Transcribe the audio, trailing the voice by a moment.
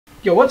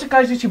Yo, what's up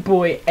guys, it's your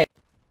boy Ed.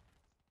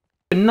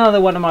 Another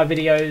one of my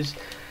videos.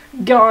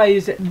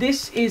 Guys,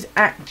 this is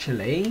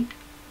actually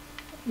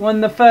one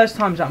of the first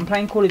times that I'm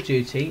playing Call of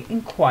Duty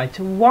in quite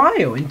a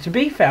while, and to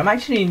be fair, I'm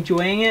actually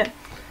enjoying it.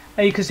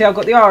 You can see I've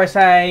got the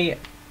RSA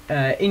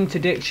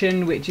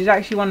interdiction, which is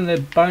actually one of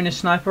the bonus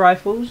sniper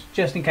rifles,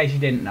 just in case you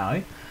didn't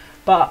know.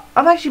 But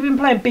I've actually been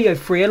playing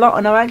BO3 a lot,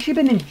 and I've actually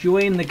been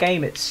enjoying the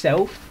game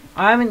itself.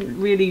 I haven't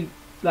really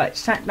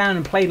sat down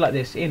and played like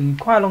this in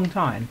quite a long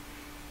time.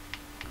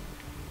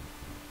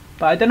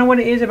 But I don't know what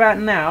it is about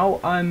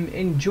now. I'm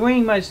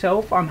enjoying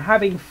myself, I'm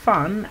having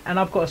fun, and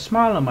I've got a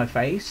smile on my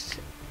face,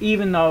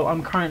 even though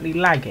I'm currently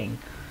lagging.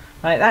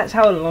 That's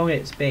how long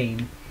it's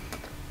been.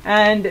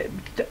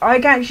 And I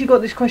actually got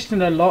this question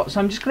a lot,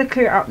 so I'm just going to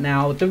clear it up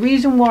now. The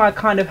reason why I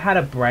kind of had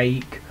a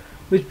break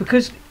was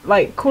because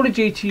Call of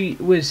Duty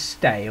was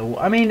stale.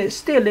 I mean, it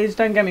still is,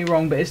 don't get me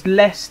wrong, but it's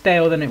less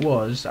stale than it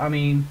was. I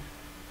mean,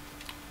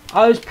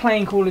 I was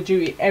playing Call of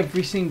Duty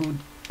every single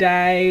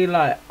day.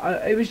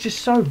 It was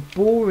just so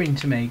boring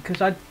to me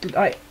because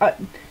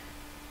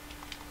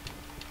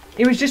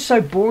it was just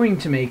so boring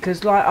to me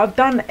because I've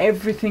done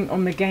everything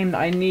on the game that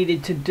I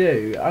needed to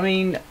do. I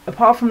mean,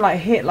 apart from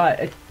hit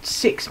a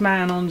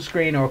 6-man on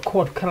screen or a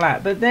quad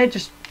collab, but they're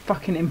just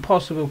fucking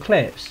impossible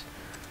clips.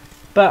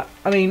 But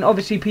I mean,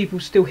 obviously people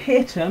still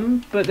hit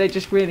them, but they're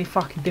just really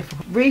fucking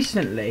difficult.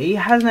 Recently, it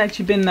hasn't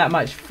actually been that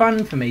much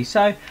fun for me,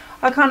 so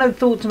I kind of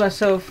thought to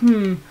myself,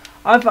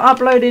 I've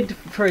uploaded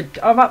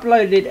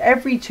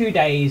every 2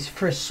 days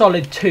for a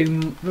solid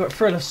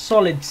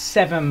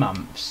 7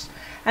 months.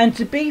 And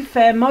to be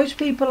fair, most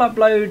people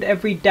upload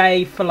every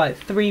day for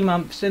 3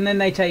 months and then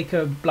they take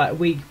a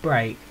week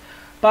break.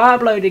 But I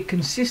uploaded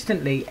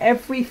consistently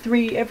every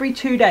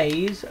 2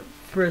 days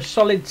for a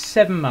solid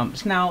 7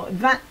 months. Now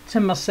that to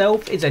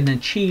myself is an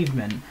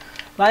achievement.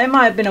 It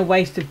might have been a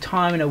waste of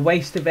time and a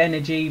waste of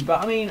energy,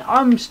 but I mean,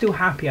 I'm still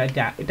happy I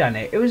done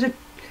it. It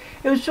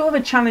was sort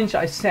of a challenge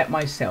that I set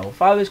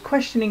myself. I was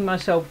questioning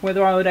myself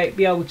whether I would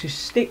be able to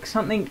stick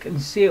something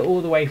and see it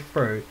all the way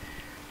through.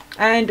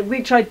 And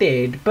which I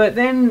did, but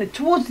then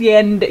towards the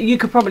end, you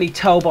could probably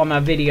tell by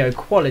my video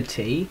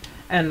quality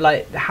and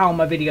how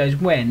my videos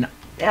went,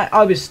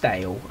 I was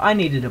stale. I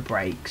needed a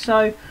break.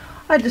 So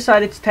I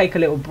decided to take a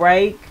little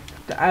break,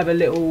 to have a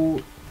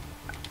little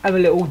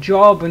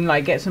job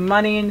and get some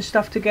money and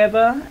stuff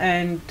together.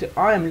 And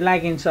I am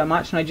lagging so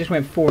much and I just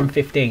went 4 and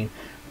 15.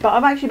 But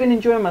I've actually been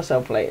enjoying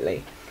myself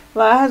lately. It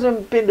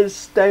hasn't been as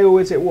stale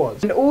as it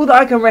was. And all that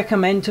I can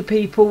recommend to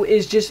people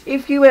is just,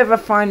 if you ever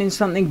finding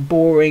something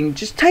boring,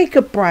 just take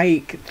a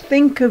break,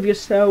 think of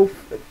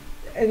yourself,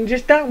 and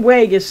just don't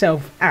wear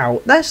yourself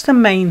out. That's the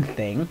main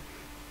thing.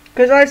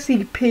 Because I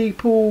see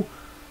people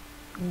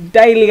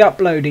daily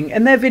uploading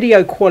and their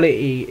video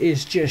quality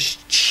is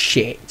just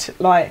shit.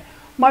 My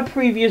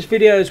previous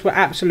videos were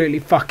absolutely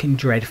fucking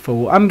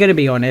dreadful. I'm going to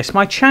be honest.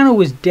 My channel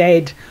was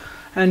dead.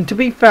 And to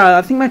be fair,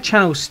 I think my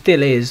channel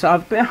still is. I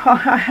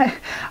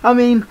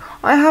mean,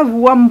 I have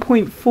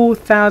 1.4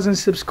 thousand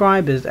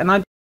subscribers,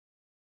 and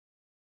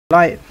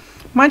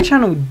my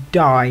channel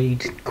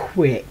died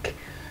quick.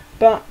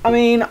 But I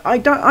mean, I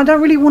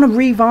don't really want to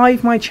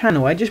revive my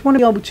channel. I just want to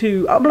be able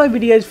to upload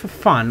videos for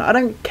fun. I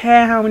don't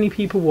care how many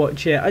people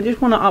watch it. I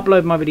just want to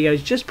upload my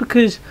videos just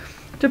because,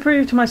 to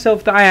prove to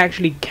myself that I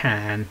actually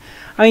can.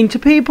 I mean, to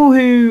people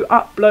who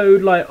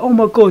upload oh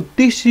my god,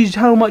 this is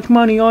how much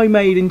money I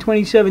made in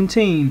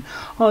 2017.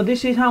 Oh,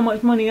 this is how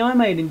much money I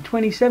made in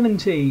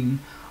 2017.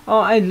 Oh,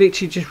 I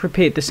literally just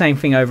repeat the same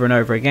thing over and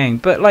over again.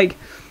 But I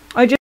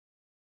just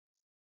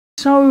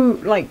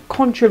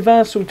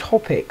controversial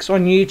topics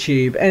on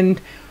YouTube,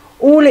 and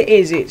all it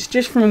is, it's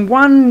just from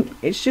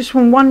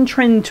one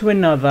trend to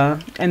another,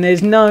 and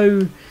there's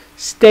no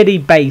steady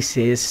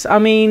basis. I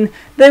mean,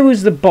 there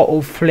was the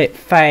bottle flip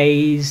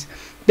phase.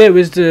 There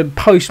was the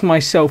post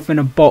myself in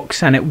a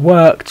box and it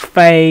worked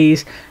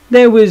phase.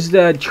 There was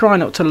the try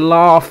not to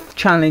laugh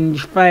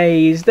challenge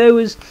phase. There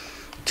was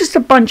just a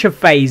bunch of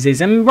phases,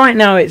 and right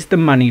now it's the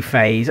money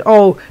phase.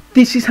 Oh,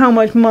 this is how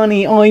much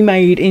money I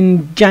made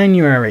in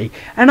January.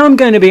 And I'm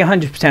going to be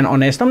 100%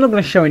 honest, I'm not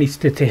going to show any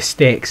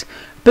statistics,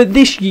 but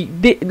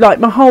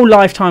my whole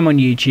lifetime on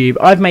YouTube,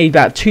 I've made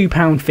about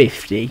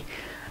 £2.50.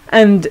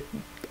 And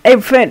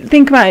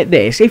think about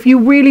this, if you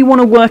really want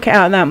to work it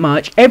out that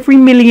much, every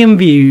million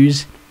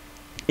views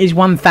is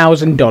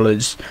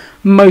 $1,000.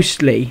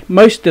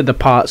 Most of the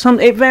parts.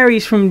 It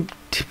varies from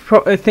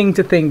thing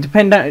to thing,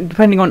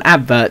 depending on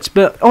adverts,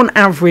 but on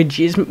average,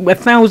 is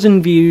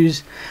 1,000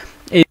 views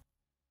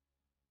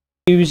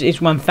is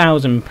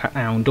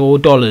 £1,000 or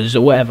dollars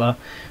or whatever.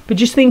 But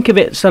just think of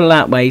it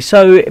that way.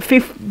 So if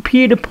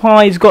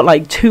PewDiePie's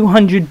got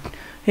 200.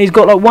 He's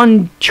got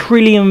 1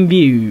 trillion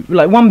views,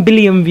 1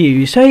 billion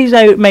views, so he's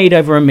made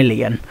over $1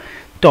 million,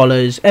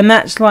 and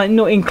that's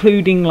not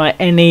including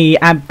any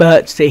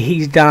adverts that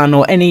he's done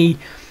or any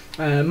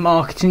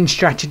marketing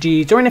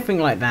strategies or anything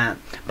like that.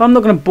 But I'm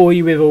not going to bore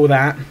you with all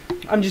that.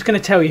 I'm just going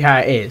to tell you how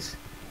it is.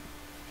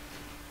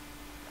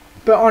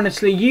 But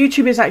honestly,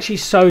 YouTube is actually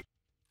so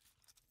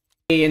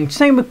And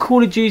same with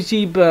Call of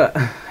Duty, but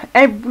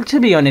to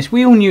be honest,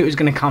 we all knew it was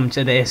going to come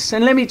to this.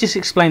 And let me just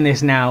explain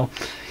this now.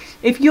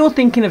 If you're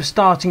thinking of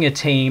starting a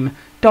team,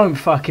 don't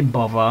fucking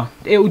bother.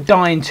 It will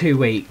die in 2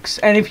 weeks.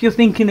 And if you're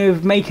thinking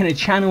of making a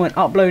channel and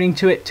uploading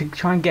to it to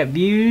try and get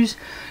views,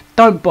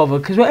 don't bother,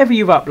 because whatever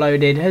you've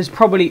uploaded has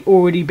probably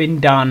already been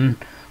done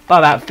by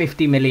about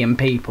 50 million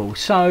people.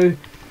 So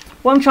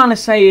what I'm trying to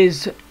say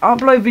is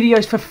upload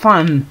videos for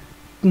fun,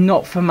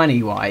 not for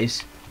money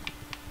wise.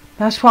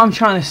 That's what I'm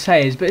trying to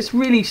say but it's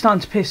really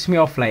starting to piss me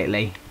off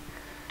lately.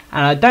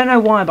 And I don't know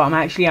why, but I'm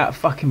actually out of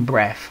fucking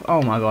breath.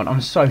 Oh my god,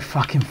 I'm so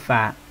fucking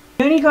fat.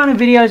 The only kind of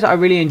videos that I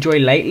really enjoy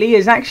lately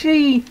is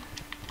actually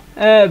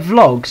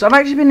vlogs. I've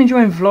actually been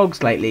enjoying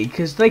vlogs lately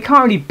because they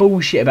can't really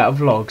bullshit about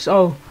vlogs.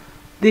 Oh,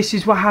 this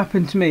is what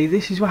happened to me.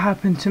 This is what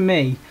happened to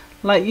me.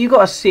 Like, you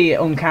gotta see it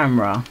on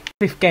camera.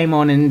 5th game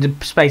on in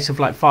the space of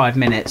like 5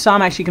 minutes. So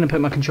I'm actually going to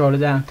put my controller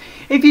down.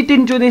 If you did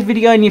enjoy this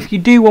video and if you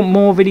do want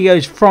more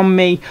videos from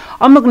me,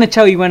 I'm not going to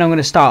tell you when I'm going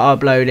to start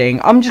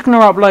uploading. I'm just going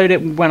to upload it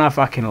when I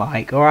fucking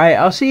like. Alright,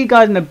 I'll see you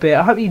guys in a bit.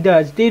 I hope you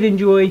guys did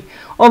enjoy.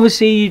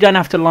 Obviously you don't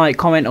have to like,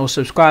 comment or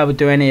subscribe or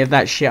do any of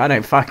that shit. I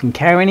don't fucking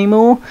care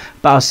anymore.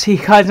 But I'll see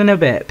you guys in a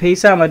bit.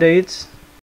 Peace out, my dudes.